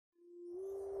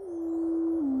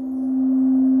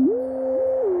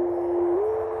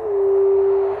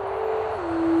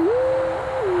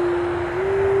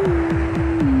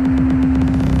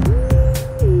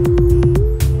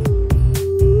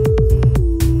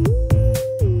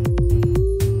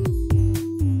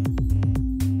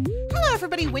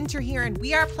here and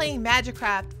we are playing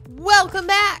Magicraft. Welcome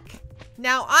back!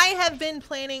 Now, I have been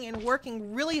planning and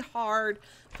working really hard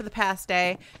for the past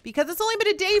day because it's only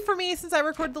been a day for me since I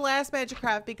recorded the last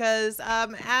Magicraft because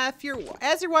as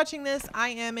you're watching this,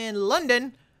 I am in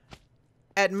London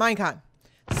at Minecon.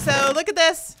 So look at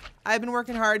this. I've been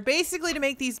working hard basically to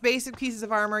make these basic pieces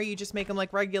of armor. You just make them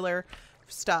like regular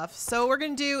stuff. So what we're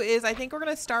going to do is I think we're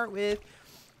going to start with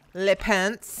les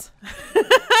pants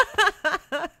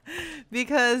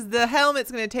because the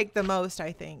helmet's going to take the most,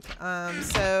 I think.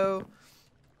 So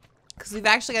because we've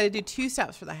actually got to do 2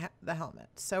 steps for the helmet.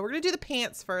 So we're going to do the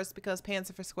pants first because pants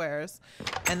are for squares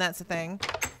and that's the thing.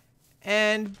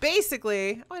 And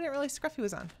basically, oh, I didn't realize Scruffy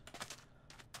was on.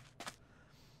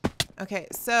 Okay,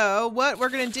 so what we're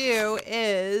going to do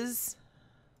is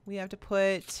we have to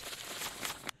put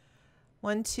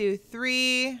 1, 2,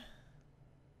 3,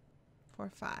 4,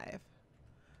 5.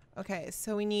 Okay,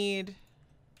 so we need,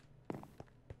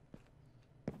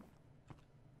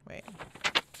 wait.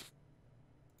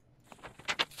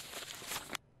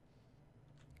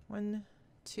 1,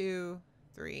 2,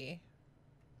 3.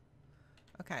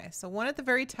 Okay, so 1 at the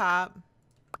very top,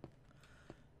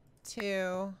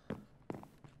 2,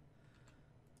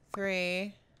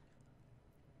 3,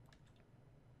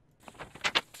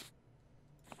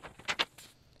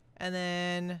 and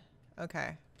then,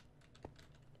 okay.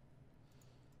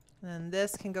 And then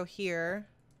this can go here.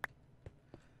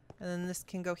 And then this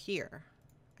can go here,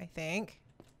 I think.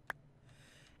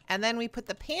 And then we put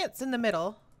the pants in the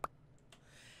middle.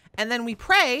 And then we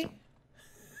pray.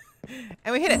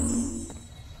 And we hit it. I'm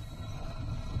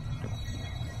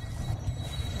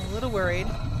a little worried.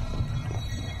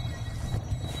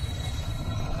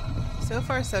 So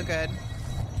far, so good.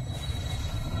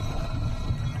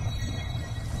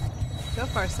 So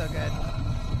far, so good.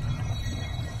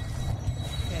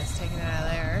 Okay, it's taking it out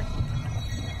of there.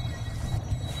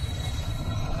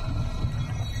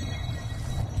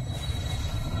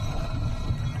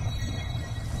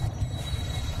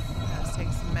 Let's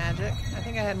take some magic. I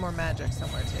think I had more magic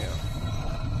somewhere, too.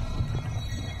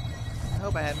 I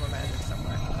hope I had more magic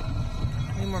somewhere.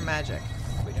 We need more magic.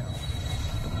 We don't.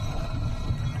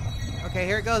 Okay,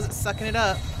 here it goes. It's sucking it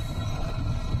up.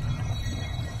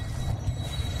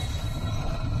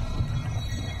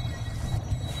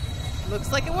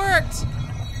 Looks like it worked.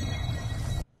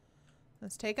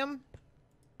 Let's take them.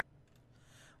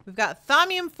 We've got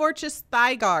Thaumium Fortress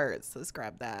thigh guards. Let's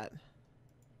grab that.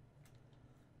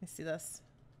 Let me see this.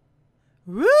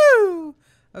 Woo!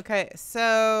 Okay,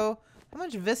 so how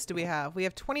much vis do we have? We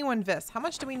have 21 vis. How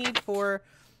much do we need for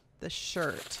the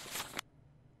shirt?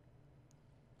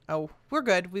 Oh, we're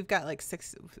good. We've got like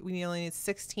 6. We only need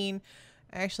 16.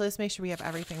 Actually, let's make sure we have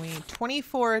everything. We need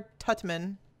 24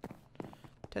 tutman.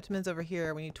 Tutman's over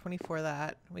here. We need 24 of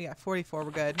that. We got 44.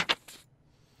 We're good.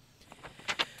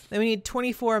 Then we need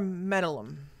 24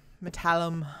 metallum.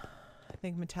 Metallum. I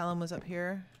think metallum was up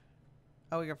here.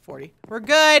 Oh, we got 40. We're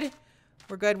good.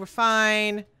 We're good. We're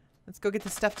fine. Let's go get the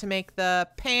stuff to make the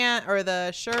pant or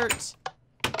the shirt.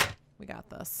 We got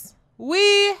this.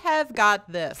 We have got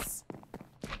this.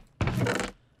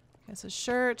 Okay, so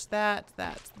shirt, that.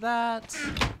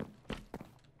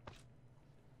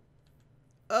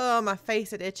 Oh, my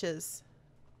face, it itches.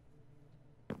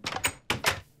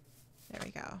 There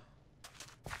we go.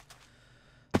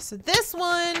 So this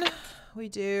one, we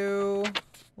do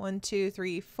 1, 2,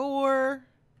 3, 4.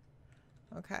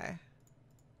 Okay.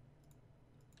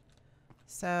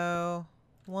 So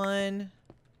 1,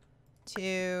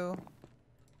 2,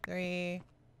 3,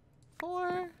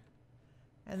 4.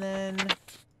 And then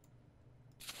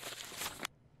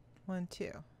 1,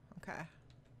 2. Okay.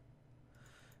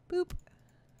 Boop.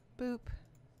 Boop.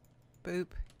 Boop.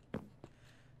 So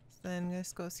then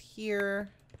this goes here.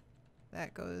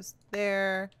 That goes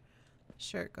there.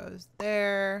 Shirt goes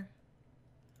there.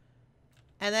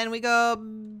 And then we go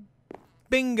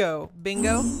bingo.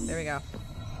 Bingo. There we go.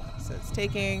 So it's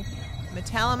taking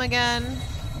metallum again.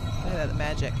 Look at that, the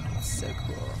magic. It's so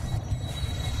cool.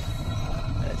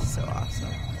 That is so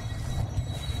awesome.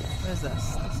 What is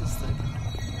this? This is the...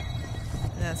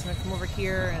 And that's going to come over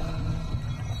here and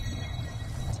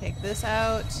take this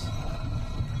out.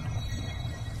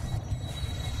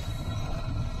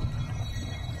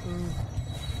 Ooh.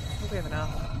 Hope we have enough.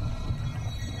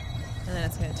 And then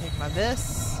it's going to take my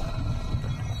vis.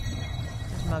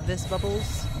 There's my vis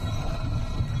bubbles.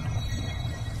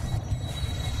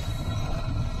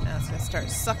 Now it's going to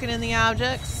start sucking in the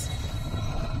objects.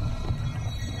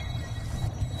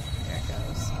 There it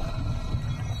goes.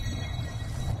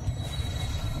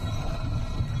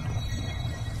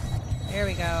 There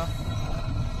we go.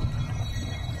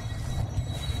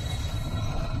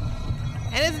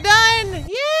 And it's done! won!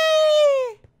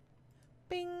 Yay!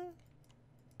 Bing.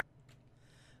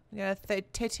 We got a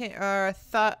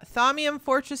Thaumium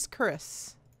Fortress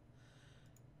Chris.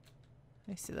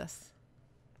 Let me see this.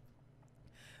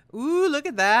 Ooh, look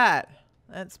at that.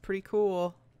 That's pretty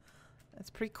cool. That's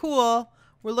pretty cool.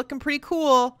 We're looking pretty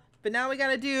cool. But now we got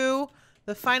to do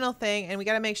the final thing, and we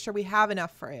got to make sure we have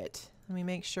enough for it. Let me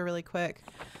make sure really quick.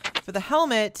 For the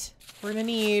helmet, we're going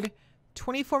to need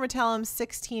 24 metallum,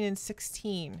 16, and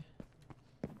 16.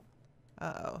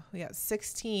 Uh-oh. We got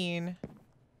 16.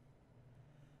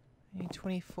 I need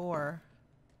 24.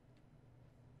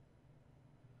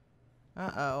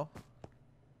 Uh-oh.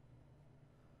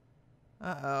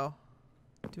 Uh-oh.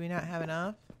 Do we not have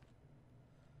enough?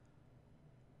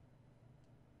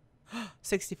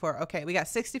 64. Okay, we got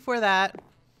 64 of that.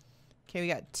 Okay, we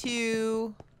got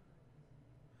 2.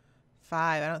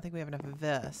 5. I don't think we have enough of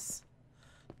this.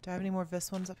 Do I have any more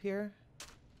Vis ones up here?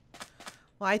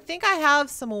 Well, I think I have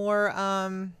some more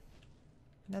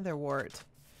Netherwort.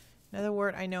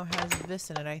 Netherwort I know has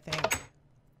Vis in it, I think. Let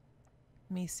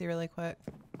me see really quick.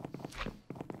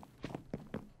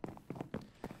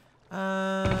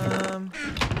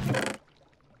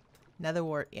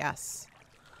 Netherwort, yes.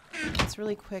 Let's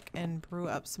really quick and brew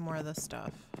up some more of this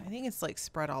stuff. I think it's like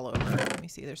spread all over. Let me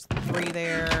see. There's 3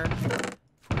 there.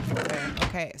 4 there.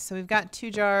 Okay, so we've got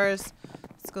 2 jars.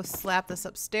 Let's go slap this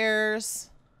upstairs.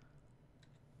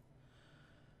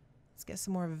 Let's get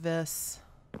some more Vis.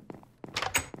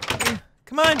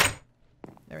 Come on.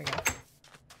 There we go.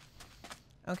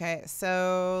 Okay,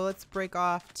 so let's break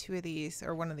off 2 of these,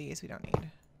 or 1 of these we don't need.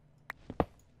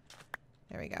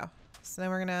 There we go. So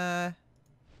then we're gonna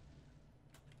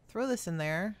throw this in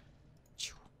there.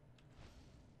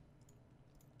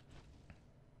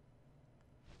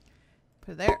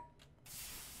 Put it there.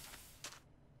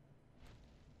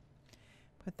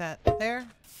 Put that there.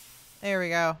 There we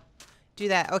go. Do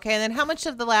that. Okay, and then how much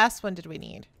of the last one did we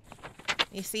need?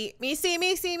 Me see. We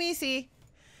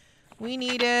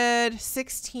needed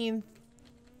 16th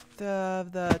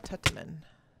of the Thaumium.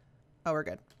 Oh, we're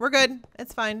good. We're good.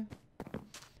 It's fine.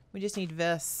 We just need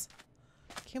Vis.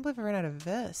 Can't believe I ran out of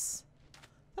Vis.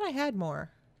 I thought I had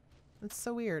more. That's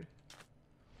so weird.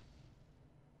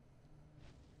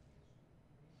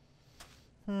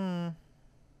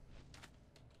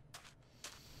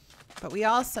 But we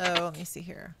also, let me see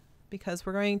here, because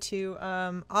we're going to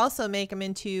also make them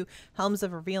into Helms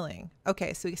of Revealing.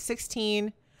 Okay, so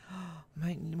 16.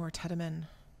 Might need more Thaumium.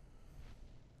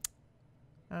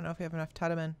 I don't know if we have enough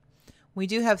Thaumium. We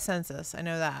do have Census. I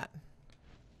know that.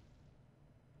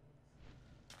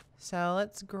 So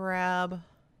let's grab. Can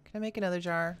I make another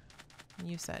jar?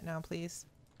 Use that now, please.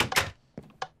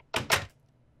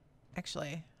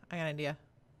 Actually, I got an idea.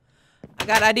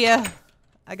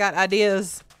 I got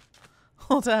ideas.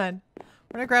 Hold on.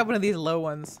 We're gonna grab one of these low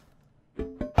ones.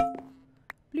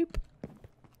 Bloop.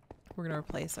 We're gonna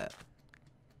replace it.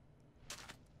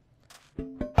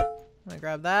 I'm gonna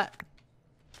grab that.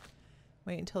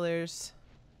 Wait until there's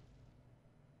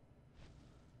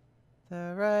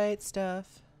the right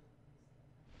stuff.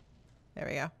 There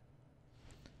we go.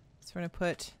 So we're gonna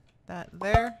put that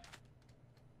there.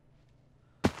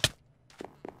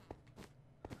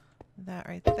 That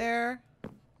right there.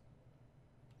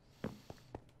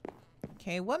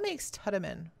 Okay, what makes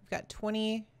Thaumium? We've got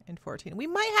 20 and 14. We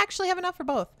might actually have enough for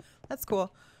both. That's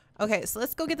cool. Okay, so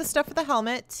let's go get the stuff for the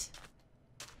helmet.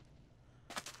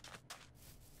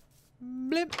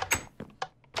 Blip.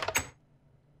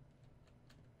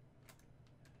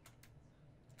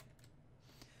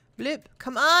 Blip.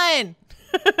 Come on.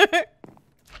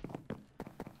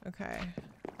 Okay.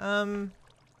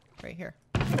 Right here.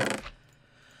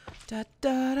 Da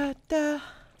da da da.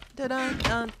 Dun,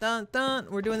 dun, dun,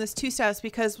 dun. We're doing this 2 steps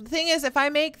because the thing is, if I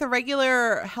make the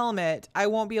regular helmet, I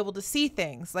won't be able to see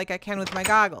things like I can with my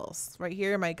goggles. Right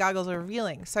here, my goggles are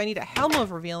revealing. So I need a helm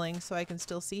of revealing so I can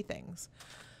still see things.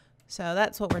 So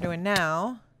that's what we're doing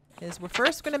now, is we're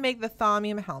first going to make the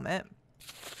Thaumium helmet,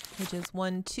 which is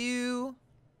 1, 2.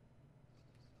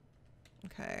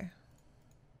 Okay.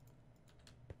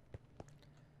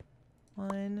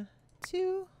 1,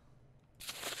 2.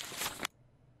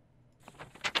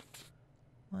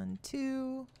 1,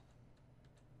 2.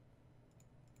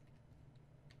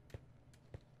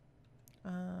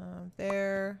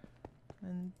 There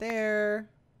and there.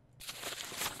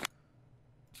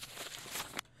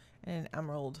 And an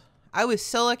emerald. I was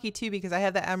so lucky too because I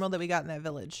had the emerald that we got in that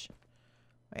village.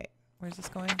 Wait, where's this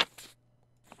going?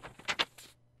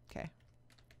 Okay.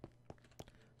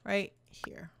 Right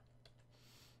here.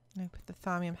 I'm gonna put the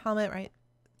Thaumium helmet right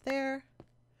there.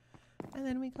 And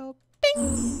then we go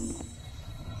bing!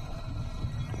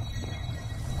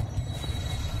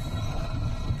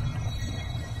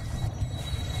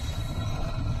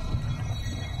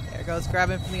 There it goes,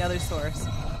 grabbing from the other source.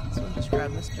 So we'll just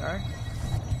grab this jar.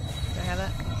 Can I have that?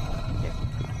 Thank you.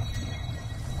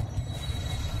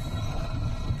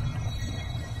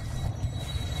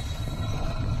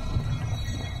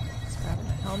 Let's grab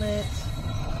the helmet.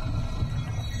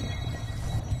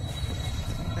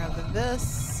 Let's grab the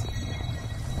this.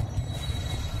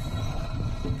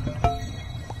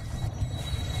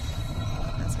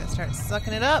 That's gonna start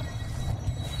sucking it up.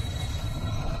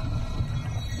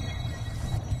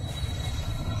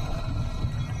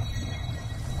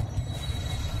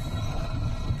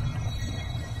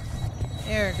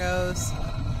 There it goes.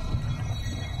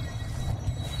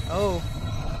 Oh,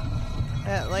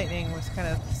 that lightning was kind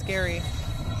of scary.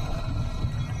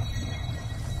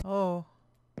 Oh,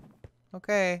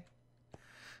 okay.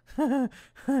 Can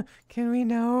we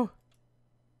know?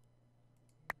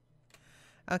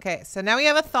 Okay, so now we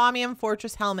have a Thaumium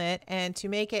Fortress helmet, and to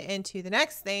make it into the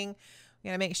next thing, we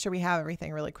gotta make sure we have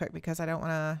everything really quick because I don't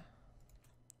want to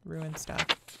ruin stuff.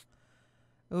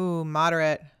 Ooh,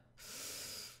 moderate.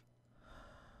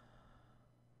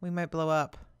 We might blow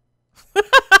up.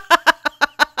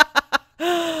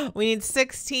 We need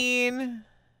 16,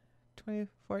 20,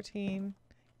 14.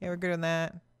 Yeah, we're good on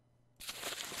that.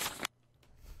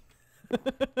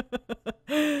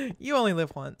 You only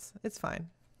live once. It's fine.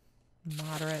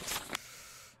 Moderate.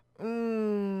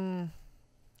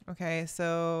 Okay,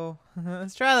 so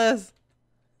let's try this.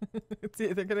 It's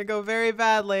either gonna go very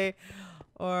badly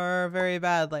or very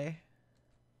badly.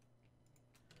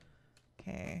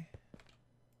 Okay.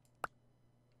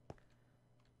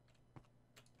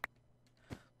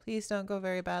 Please don't go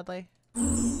very badly.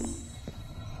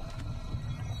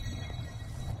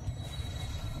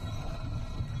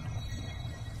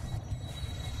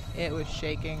 It was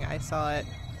shaking. I saw it.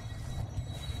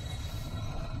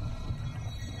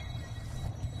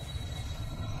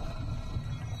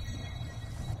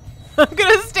 I'm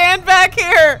gonna stand back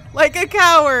here like a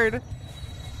coward.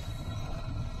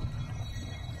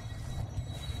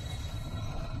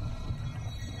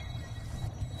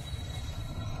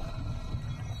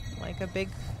 Like a big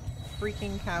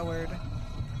freaking coward.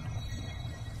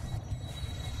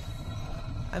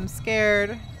 I'm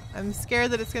scared. I'm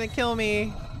scared that it's gonna kill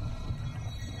me.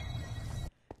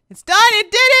 It's done! It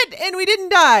did it! And we didn't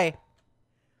die!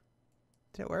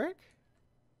 Did it work?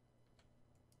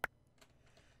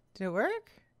 Did it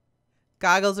work?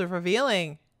 Goggles are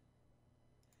revealing.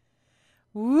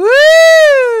 Woo!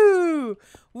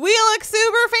 We look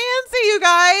super fancy, you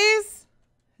guys!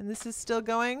 And this is still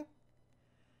going?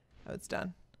 Oh, it's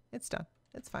done. It's done.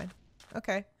 It's fine.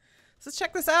 Okay. So let's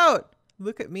check this out.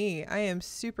 Look at me. I am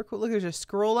super cool. Look, there's a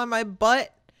scroll on my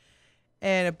butt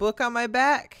and a book on my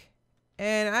back.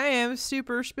 And I am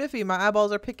super spiffy. My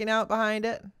eyeballs are picking out behind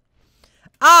it.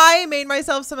 I made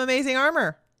myself some amazing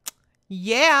armor.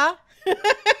 Yeah.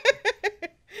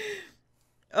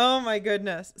 Oh my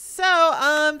goodness. So,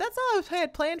 that's all I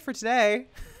had planned for today.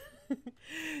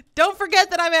 Don't forget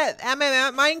that I'm at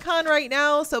Minecon right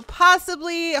now, so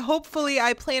possibly, hopefully,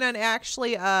 I plan on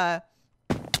actually, or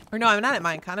no, I'm not at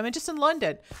Minecon. I'm just in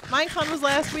London. Minecon was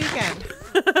last weekend.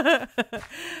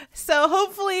 So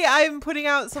hopefully I'm putting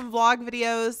out some vlog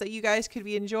videos that you guys could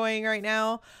be enjoying right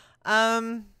now.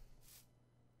 I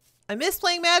miss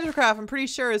playing Magicraft. I'm pretty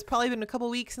sure it's probably been a couple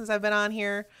weeks since I've been on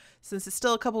here, since it's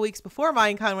still a couple weeks before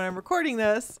Minecon when I'm recording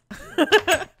this.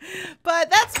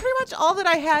 But that's pretty much all that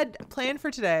I had planned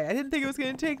for today. I didn't think it was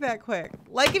going to take that quick.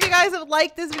 Like if you guys have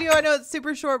liked this video. I know it's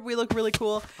super short, but we look really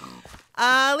cool.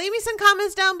 Leave me some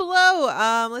comments down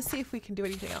below. Let's see if we can do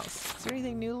anything else. Is there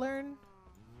anything new to learn?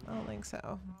 I don't think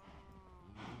so.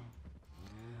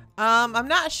 I'm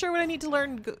not sure what I need to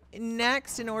learn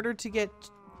next in order to get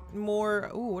more.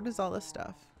 Ooh, what is all this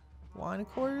stuff? Wand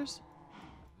cores?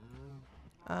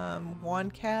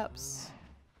 Wand caps?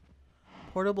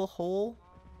 Portable hole?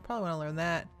 Probably want to learn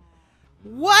that.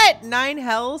 What? 9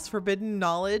 hells? Forbidden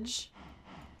knowledge?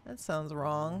 That sounds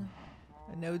wrong.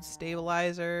 A node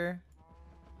stabilizer.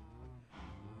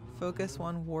 Focus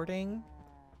 1 warding.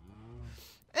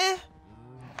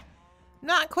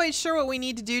 Not quite sure what we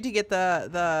need to do to get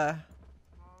the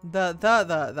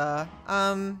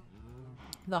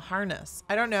harness.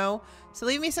 I don't know. So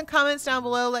leave me some comments down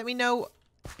below. Let me know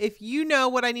if you know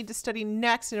what I need to study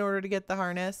next in order to get the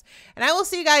harness. And I will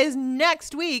see you guys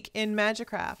next week in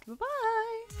Magicraft. Bye-bye.